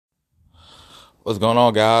What's going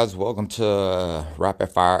on, guys? Welcome to Rapid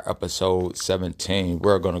Fire episode 17.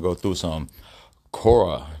 We're going to go through some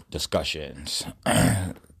Quora discussions.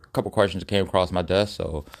 A couple questions that came across my desk,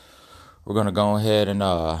 so we're going to go ahead and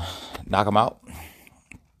knock them out.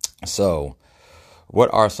 So,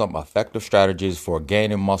 what are some effective strategies for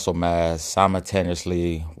gaining muscle mass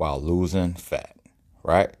simultaneously while losing fat?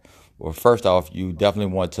 Right? Well, first off, you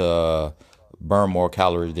definitely want to burn more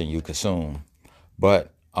calories than you consume.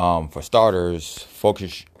 But for starters,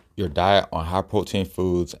 focus your diet on high protein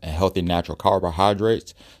foods and healthy natural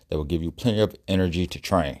carbohydrates that will give you plenty of energy to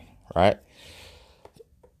train, right?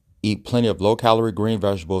 Eat plenty of low calorie green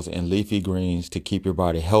vegetables and leafy greens to keep your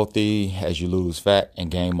body healthy as you lose fat and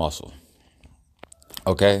gain muscle.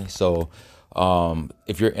 Okay, so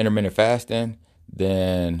if you're intermittent fasting,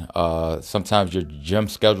 then sometimes your gym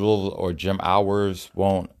schedule or gym hours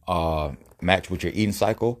won't match with your eating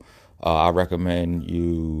cycle. I recommend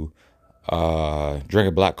you drink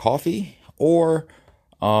a black coffee or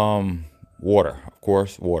water, of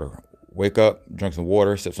course, water. Wake up, drink some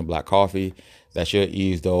water, sip some black coffee. That should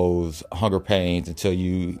ease those hunger pains until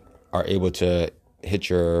you are able to hit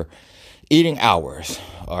your eating hours.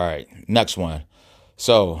 All right, next one.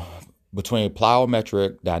 So, between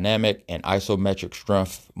plyometric, dynamic, and isometric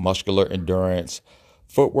strength, muscular endurance,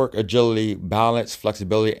 footwork agility, balance,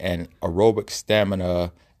 flexibility, and aerobic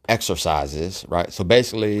stamina exercises, right? So,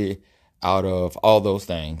 basically, out of all those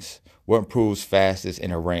things, what improves fastest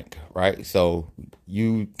in a rank, right? So,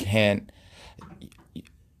 you can't,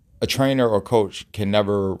 a trainer or coach can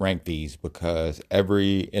never rank these because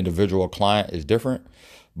every individual client is different.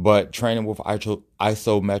 But training with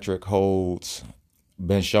isometric holds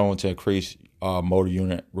been shown to increase motor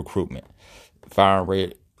unit recruitment, firing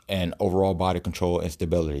rate, and overall body control and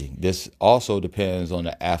stability. This also depends on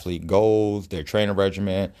the athlete goals, their training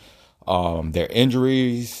regimen, their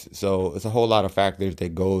injuries. So it's a whole lot of factors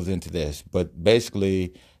that goes into this. But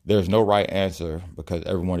basically, there's no right answer because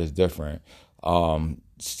everyone is different.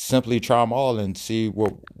 Simply try them all and see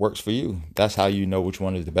what works for you. That's how you know which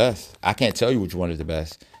one is the best. I can't tell you which one is the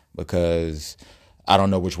best because I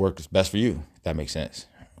don't know which works best for you. If that makes sense.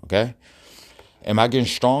 Okay. Am I getting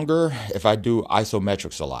stronger if I do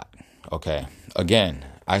isometrics a lot? Okay. Again,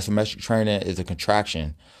 isometric training is a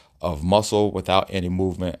contraction of muscle without any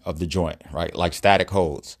movement of the joint, right? Like static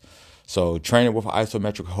holds. So training with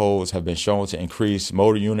isometric holds have been shown to increase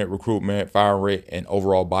motor unit recruitment, firing rate, and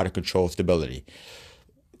overall body control stability.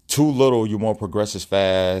 Too little, you won't progress as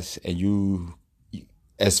fast as you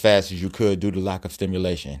could due to lack of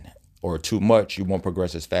stimulation, or too much, you won't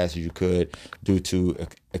progress as fast as you could due to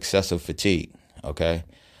excessive fatigue. Okay.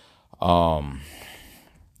 How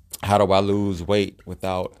do I lose weight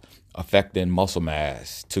without affecting muscle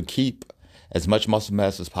mass? To keep as much muscle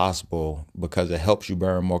mass as possible because it helps you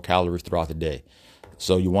burn more calories throughout the day.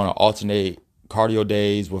 So you want to alternate cardio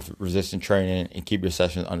days with resistance training and keep your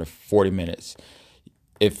sessions under 40 minutes.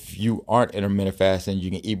 If you aren't intermittent fasting, you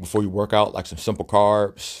can eat before you work out, like some simple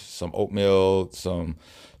carbs, some oatmeal, some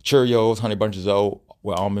Cheerios, honey bunches of oat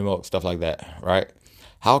with almond milk, stuff like that, right?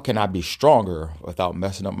 How can I be stronger without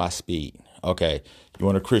messing up my speed? Okay, you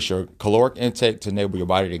want to increase your caloric intake to enable your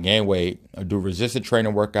body to gain weight, or do resistance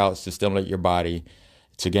training workouts to stimulate your body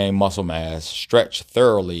to gain muscle mass, stretch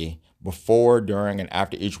thoroughly before, during, and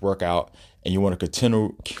after each workout, and you want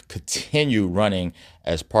to continue running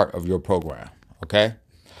as part of your program, okay?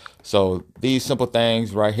 So these simple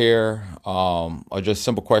things right here are just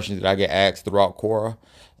simple questions that I get asked throughout Quora,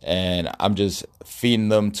 and I'm just feeding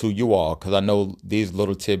them to you all because I know these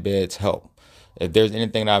little tidbits help. If there's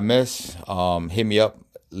anything that I miss, hit me up,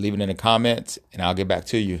 leave it in the comments, and I'll get back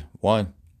to you. One.